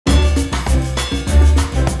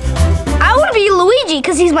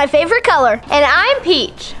because he's my favorite color. And I'm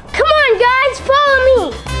Peach. Come on, guys, follow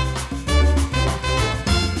me.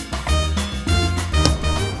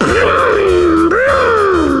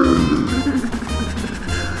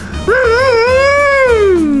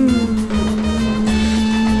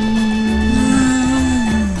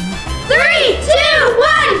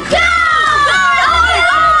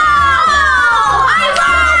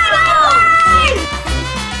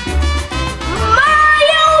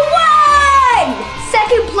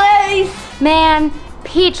 Man,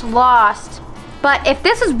 Peach lost. But if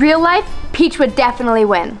this was real life, Peach would definitely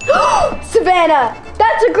win. Savannah,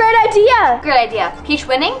 that's a great idea. Good idea. Peach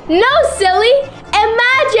winning? No, silly.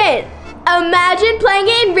 Imagine playing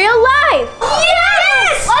it in real life.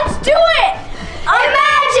 Yes! Let's do it.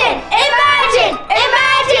 Imagine.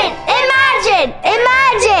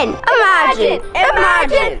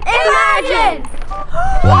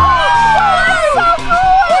 Wow, that's so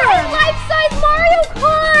cool! It's a life-size Mario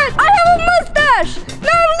Kart! I have a mustache! Now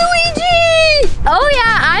I'm Luigi! Oh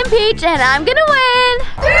yeah, I'm Peach and I'm gonna win!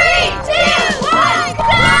 3, 2, 1, go!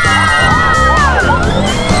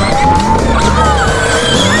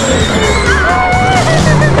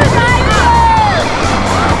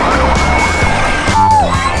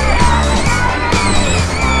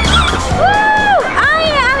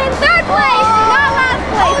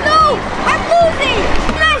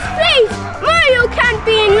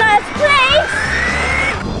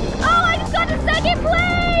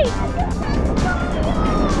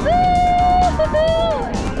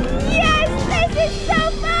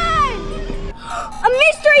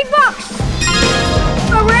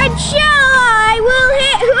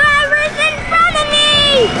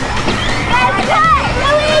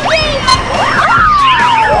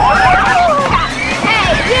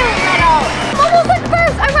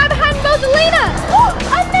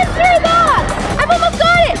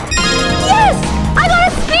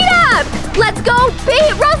 Let's go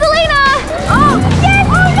beat Rosalina! Oh, yes!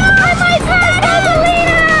 Oh no! I might pass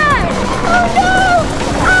Rosalina! Oh no!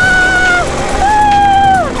 Ah!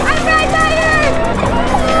 Oh, I'm right by her!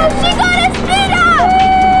 Oh, she got a speed up!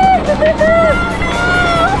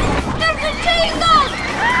 There's a chain dog!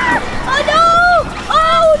 Oh no!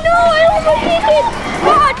 Oh no! I almost hit it!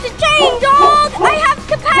 Oh, it's a chain dog! I have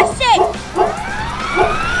to pass it!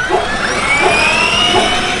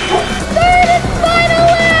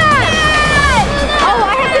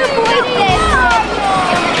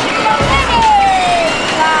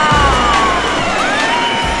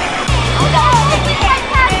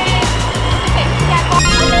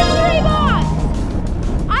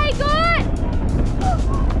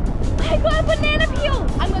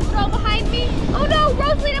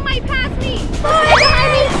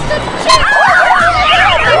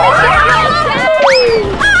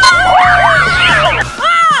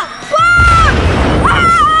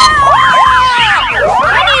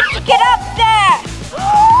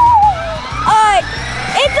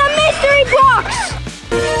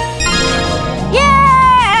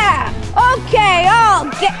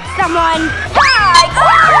 Someone.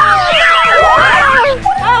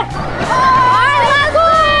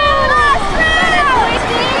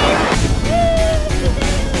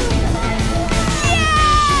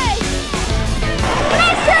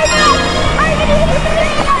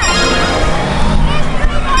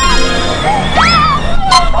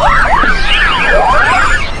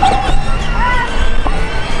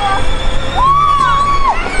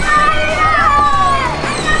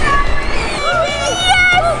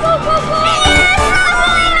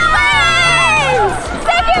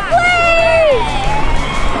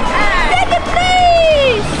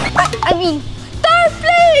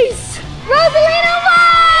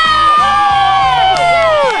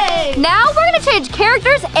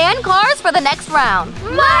 Characters and cars for the next round.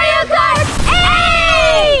 Mario Kart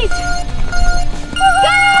 8! Go!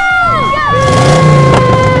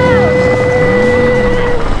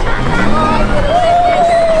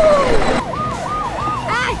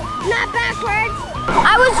 Not backwards.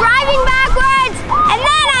 I was driving backwards, and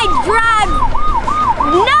then I drive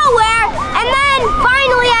nowhere, and then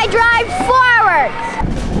finally I drive forwards.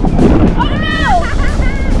 Oh no!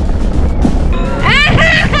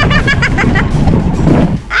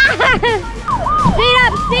 Speed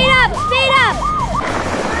up, speed up, speed up!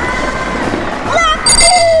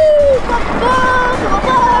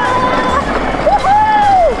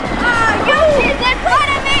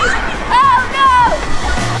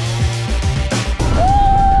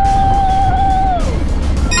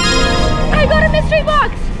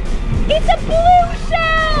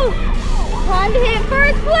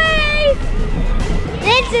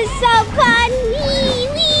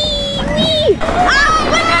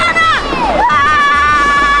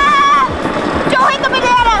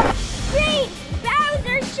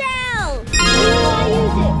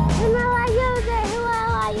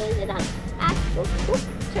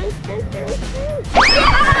 Yoshi!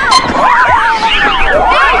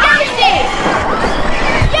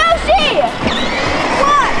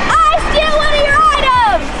 What? I steal one of your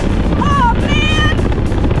items! Oh, man!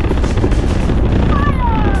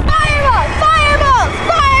 Fireballs! Fireballs!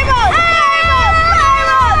 Fireballs! Fireballs!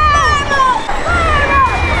 Fireballs!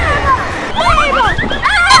 Fireballs! Fireballs!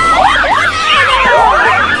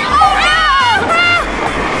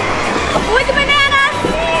 With the banana!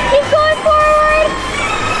 Keep going forward!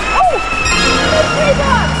 Oh! Mystery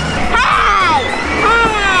box! Hey!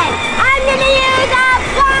 Hey! I'm gonna use a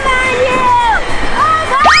bomb on you! Oh,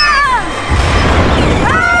 bomb!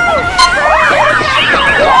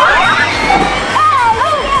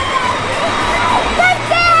 Let's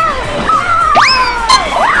go!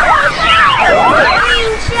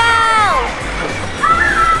 Green shell!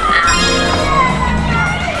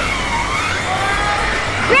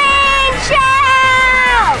 Green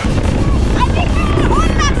shell! I think I'm on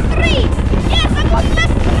map 3! Yes, I'm on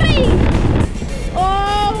map 3! Oh,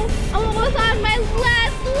 I'm almost on my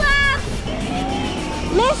last lap!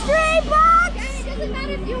 Mystery box! It doesn't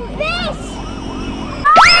matter if you this!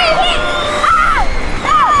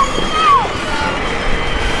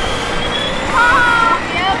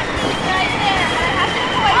 Yep, right there. I have to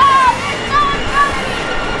avoid it. There's no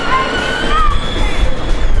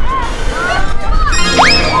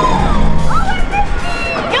one coming!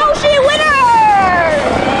 Yoshi winner!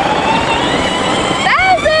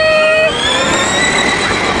 Bowser!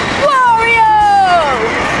 Wario!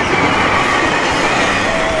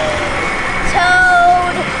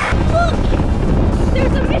 Toad! Look!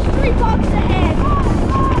 There's a mystery box ahead!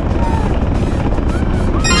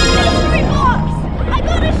 Mystery box! I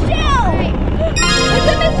got a shell! It's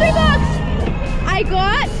a mystery box! I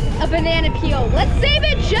got a banana peel. Let's save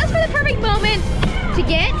it just for the perfect moment to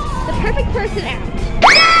get the perfect person out.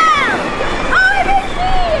 No! I'm in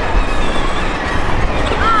here!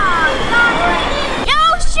 Oh, sorry.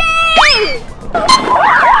 Yoshi!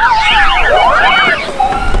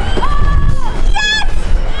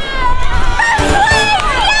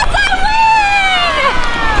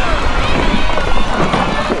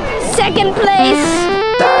 Second place.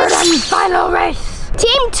 Third and final race.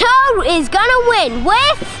 Team Toad is gonna win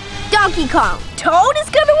with Donkey Kong. Toad is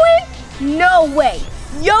gonna win? No way.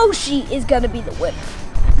 Yoshi is gonna be the winner.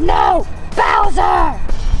 No, Bowser.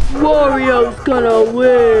 Wario's gonna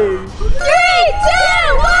win. 3, 2,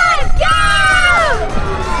 1, go!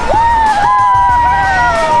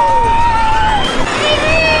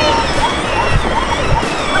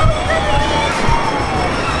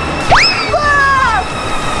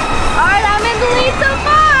 Alright, I'm in the lead so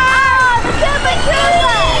far! The Super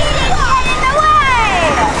Trooper! Get in the way!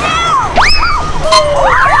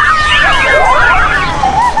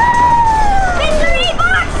 Mystery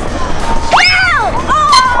box! Shell!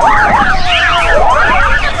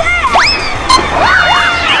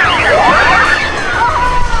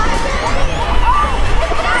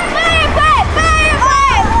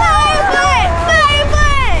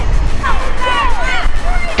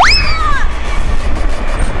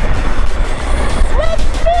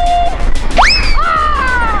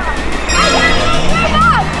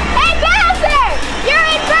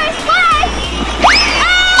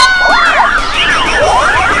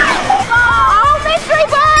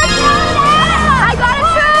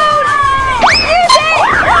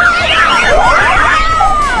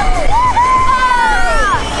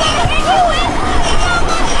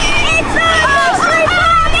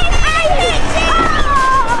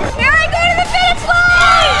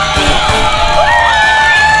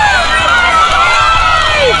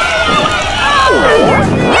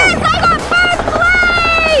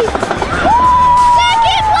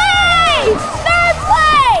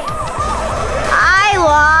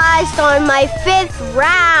 On my 5th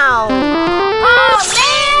round. Oh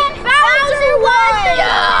man, Bowser won!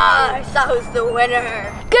 Yes, that was the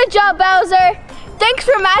winner. Good job, Bowser. Thanks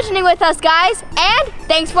for imagining with us, guys, and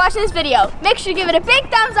thanks for watching this video. Make sure to give it a big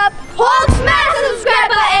thumbs up. Hold, smash the subscribe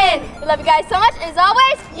button. We love you guys so much, and as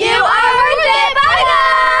always, you are